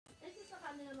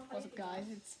What's up guys,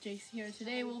 it's Jace here.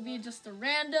 Today will be just a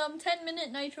random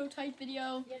 10-minute Nitro Type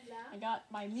video. I got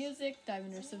my music,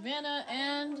 Diviner Savannah,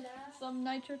 and some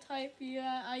Nitro Type.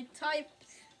 Yeah, I'm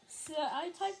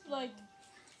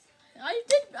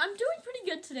doing pretty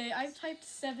good today. I've typed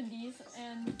 70s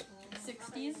and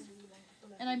 60s,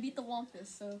 and I beat the Wampus,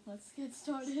 so let's get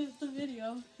started with the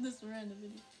video. This random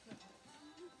video.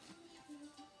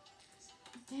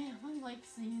 Damn, I like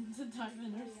singing to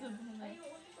Diviner Savannah.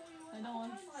 I don't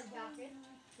want to. Like,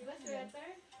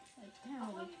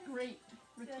 damn, like, great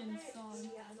freaking song.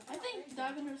 I think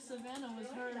Diviner Savannah was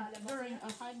heard during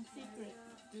a hide and secret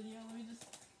video. Let me just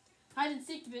hide and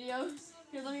seek video.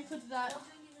 Here, let me put that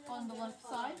on the left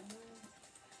side.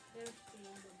 Oh,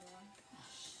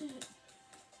 shit.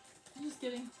 I'm just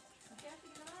kidding.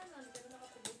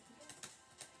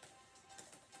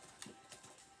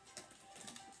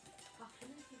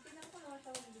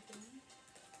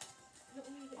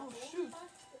 Oh shoot.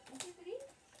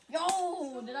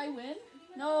 Yo, did I win?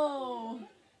 No.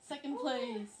 Second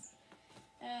place.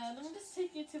 And let me just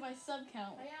take you to my sub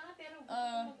count.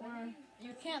 Where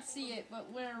you can't see it, but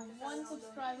we're one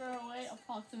subscriber away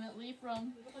approximately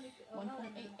from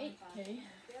 1.88k.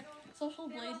 Social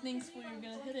Blade thinks we're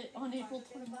gonna hit it on April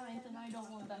 29th, and I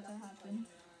don't want that to happen.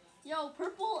 Yo,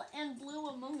 purple and blue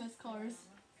Among Us cars.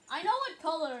 I know what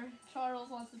color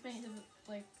Charles wants to paint his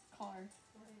like car.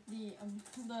 The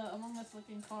Among Us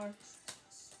looking car.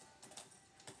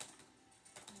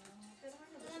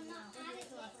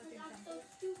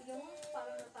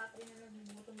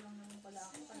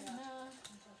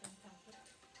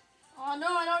 Oh no,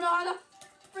 I don't know how to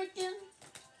freaking.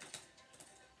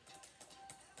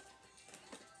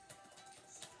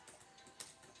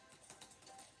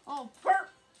 Oh,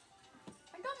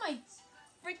 I got my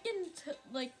freaking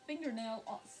like fingernail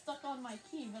stuck on my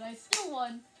key, but I still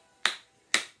won.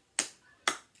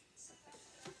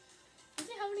 Let's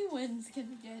see how many wins can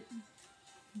we get.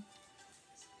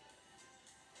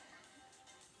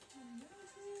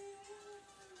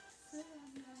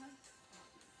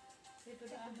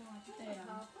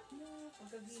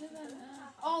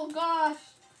 Oh gosh!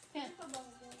 Can't.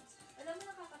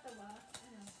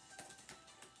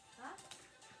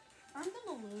 I'm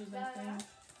gonna lose, I think.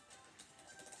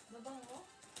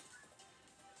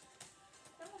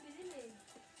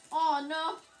 Oh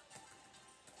no!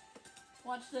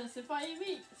 Watch this. If I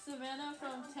meet Savannah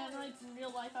from 10 Rights in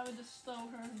real life, I would just show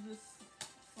her this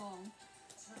song.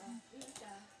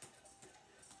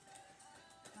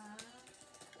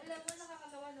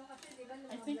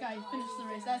 I think I finished the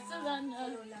race. That's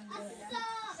Savannah.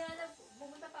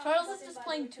 Charles is just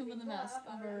playing Tomb of the Mask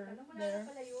over there. I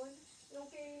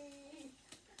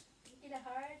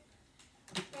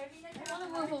want to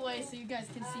move away so you guys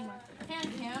can see my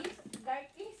hand cam. I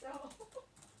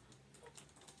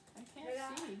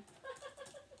can't see.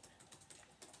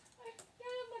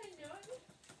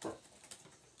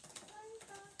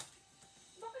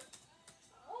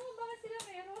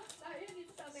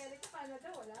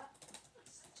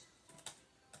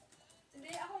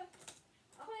 Hindi, ako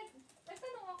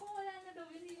nagtanong ako, wala na daw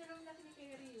yun, hindi na lang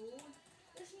nakinikiri yun.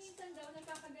 Tapos minsan daw,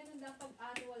 nagkakaganon daw pag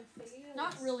annual sale.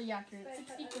 Not really accurate,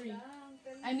 63.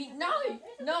 I mean, no,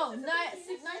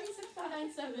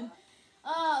 96.97.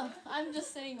 I'm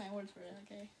just saying my words for it,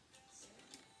 okay?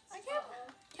 I can't.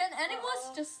 Can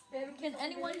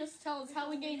anyone just tell us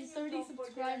how we gained 30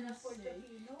 subscribers today?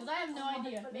 Because I have no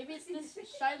idea. Maybe it's this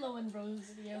Shiloh and Bros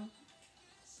video.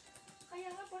 Kaya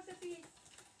nga po sa feed.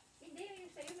 Hindi, yung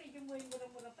sa'yo medyo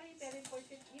mura-mura pa eh. Pero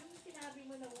important, yung sinabi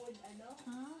mo na wood, ano?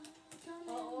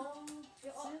 Oo.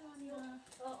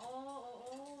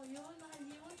 Oo. Yun, mahal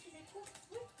yun. Sinay ko,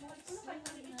 uy, mahal ko na. Kahit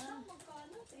maliit lang,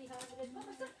 magkano? 300 ba?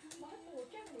 Basta, mahal po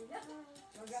siya.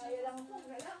 Mag-aaya lang ako.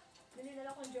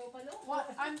 Nalinala kong Joe Palo.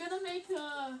 What? I'm gonna make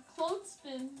a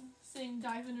clothespin sing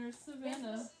Diviner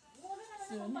Savannah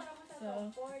soon.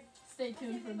 So stay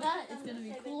tuned for that. It's gonna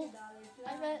be cool.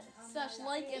 I bet slash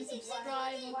like and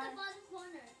subscribe.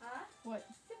 What?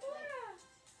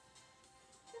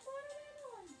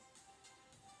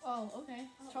 Oh, okay.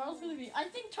 Charles gonna be.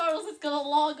 I think Charles is gonna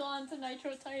log on to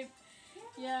Nitro Type.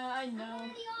 Yeah, I know.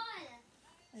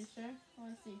 Are you sure? I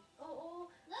wanna see. Oo.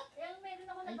 Look, meron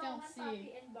ako I don't nabangan see.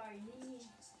 Poppy and Barney.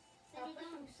 Tapos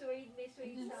yung suede, may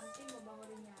suede something, mabango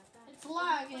rin yata. It's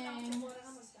lagging. Siguro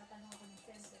nga magtatanong ako ng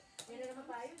center. Yan na naman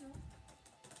tayo, no?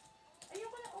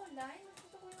 Ayoko na online. Mas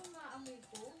gusto ko yung maamoy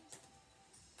ko.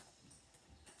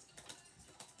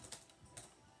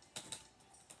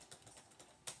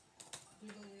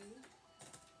 Giveaway.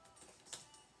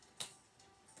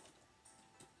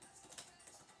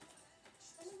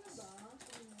 Ano na ba?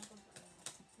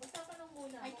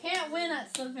 I can't win at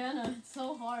can't, Savannah. It's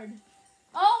so hard.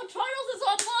 Oh, Charles is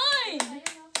online!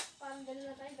 Ayun, no? Parang gano'n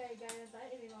na tayo, gaya-gaya na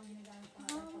tayo. May mga ginagamit pa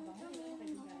tayo sa bango. Hindi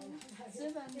mo tayo gaya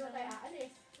lang tayo. Hindi mo tayo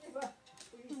aalis. Diba?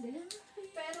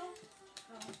 Pero,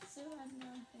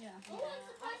 Savannah. Yeah.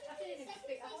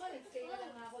 actually, ako nga, nag-stay na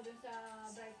lang ako dun sa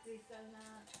Bright Crystal na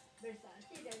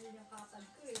Versace. Dahil yun yung kapag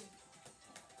ko eh.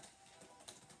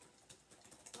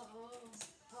 Oo.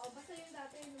 Oo, basta yung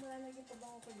dati, yung wala naging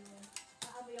pabango ko yun.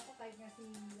 Naamoy ako kahit nga si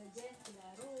Jen,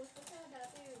 sila Rose. Basta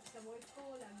dati, sa work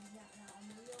ko, lagi niya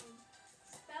naamoy yun.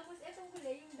 Tapos, etong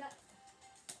huli,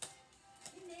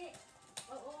 hindi.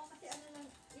 Oo, kasi ano lang,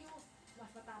 yung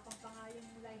mas matapang pa nga yung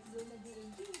light blue na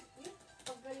D&G. Yung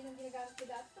paggaling ng ginagamit ko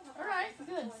dati. Alright,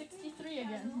 good. 63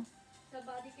 again. Sa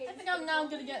body care. I think I'm now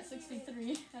gonna get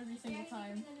 63 every single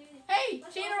time. Hey!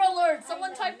 Cheater alert!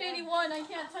 Someone typed 81. I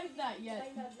can't type that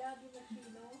yet. I love yung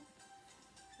machino.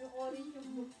 Yung orange,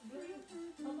 yung blue.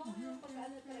 Mabango yung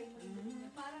pagka-ano try mo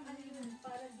yun. Parang ano yun,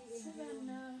 parang D&G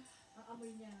yung ang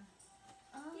amoy niya.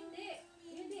 Hindi.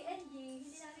 Yung D&G,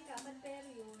 hindi namin kaman, pero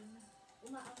yun,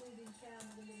 umaamoy din siya.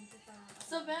 Maganda din siya sa...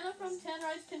 Savannah from 10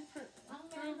 Rise can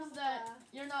proves that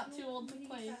you're not too old to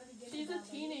play. She's a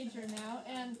teenager now,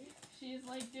 and she's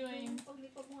like doing,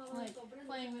 like,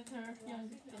 playing with her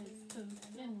younger kids, because,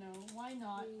 you know, why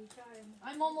not?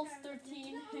 I'm almost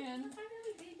 13, and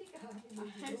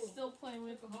I'm still playing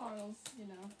with Charles,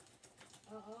 you know.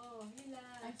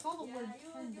 I saw the word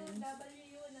tendons.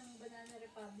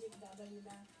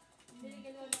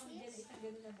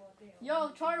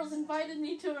 Yo, Charles invited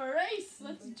me to a race.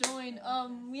 Let's join.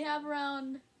 We have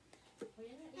around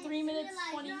 3 minutes,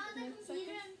 20 minutes,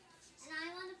 seconds. And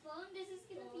I'm on the phone. This is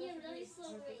gonna be a really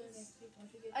slow race.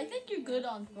 I think you're good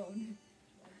on phone.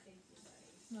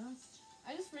 No?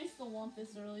 I just raced the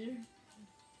Wampus earlier.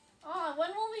 Ah,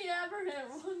 when will we ever hit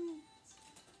one?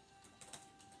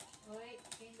 Wait,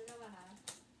 kayong dalawa ha?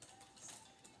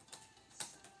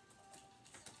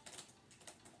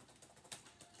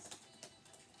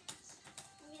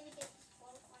 I'm gonna get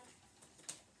disqualified.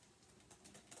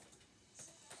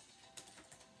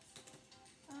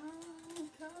 I'm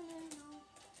coming home.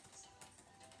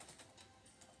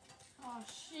 Oh,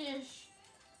 shish.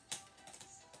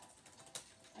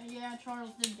 Yeah,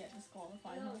 Charles did get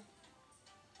disqualified. No.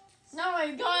 No,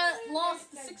 I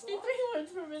lost 63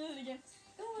 words per minute again.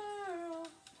 Hello.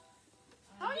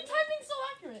 How are you typing so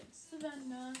accurate?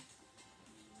 Savannah.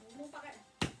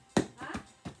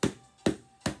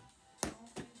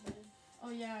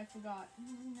 Oh yeah, I forgot.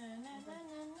 Char,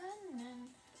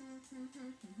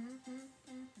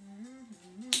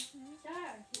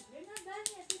 you're not done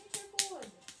yet. Finish your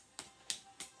food.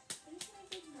 Finish my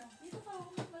food na. Dito pa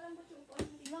ako mas malambot yung upuan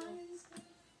mo dito.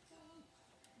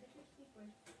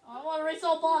 I want to race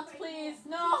all bots, please.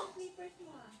 No. Sleepers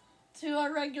mo ah. To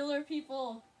our regular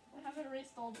people. I haven't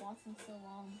raced all bots in so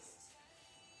long.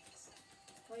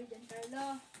 Hoy,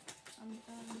 Giancarlo. I'm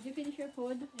done. Did you finish your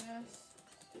food? Yes.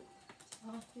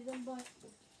 Oh, season bot.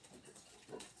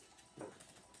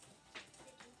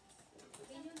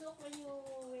 Can you look when you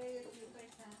wear your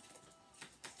slippers ha?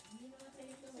 Hindi naman sa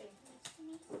ito eh.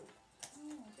 Finish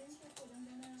your food. Ang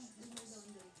gana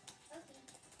laundry. Okay.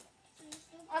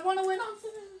 I want to win on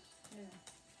Savannah. Yeah.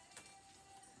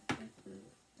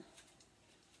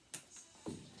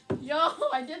 Yo,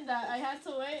 I did that. I had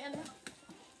to wait, and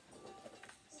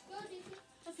Let's go, Dookie.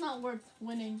 it's not worth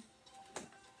winning.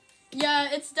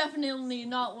 Yeah, it's definitely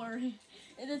not worth it.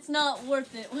 It's not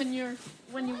worth it when you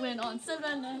win on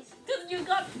Savannah, because you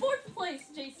got 4th place,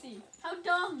 JC. How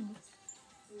dumb!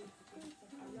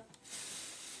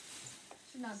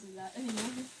 Should not do that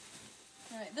anymore.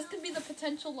 Alright, this could be the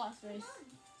potential last race.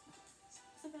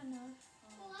 Savannah.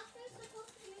 The last race is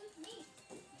supposed to be with me.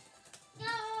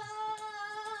 No!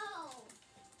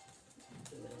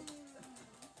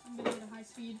 I'm gonna get a high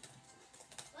speed.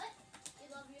 What? You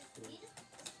love your speed?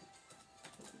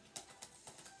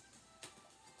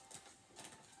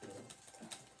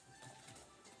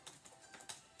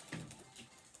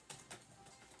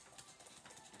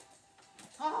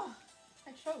 Ah,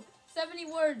 I choked. 70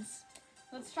 words.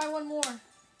 Let's try one more.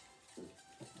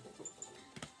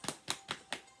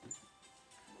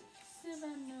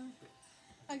 Savannah.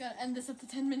 I gotta end this at the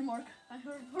 10-minute mark. I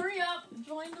heard. Hurry up!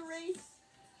 Join the race.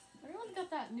 Everyone's got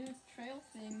that new trail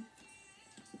thing.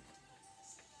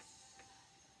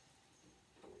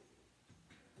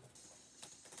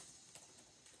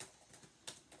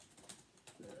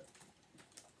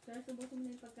 Sir, subukan mo na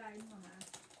yung pagkain mo ha.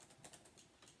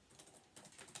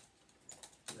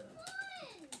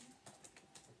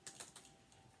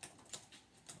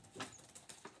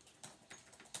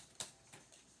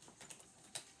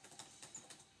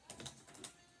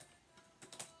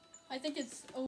 I think it's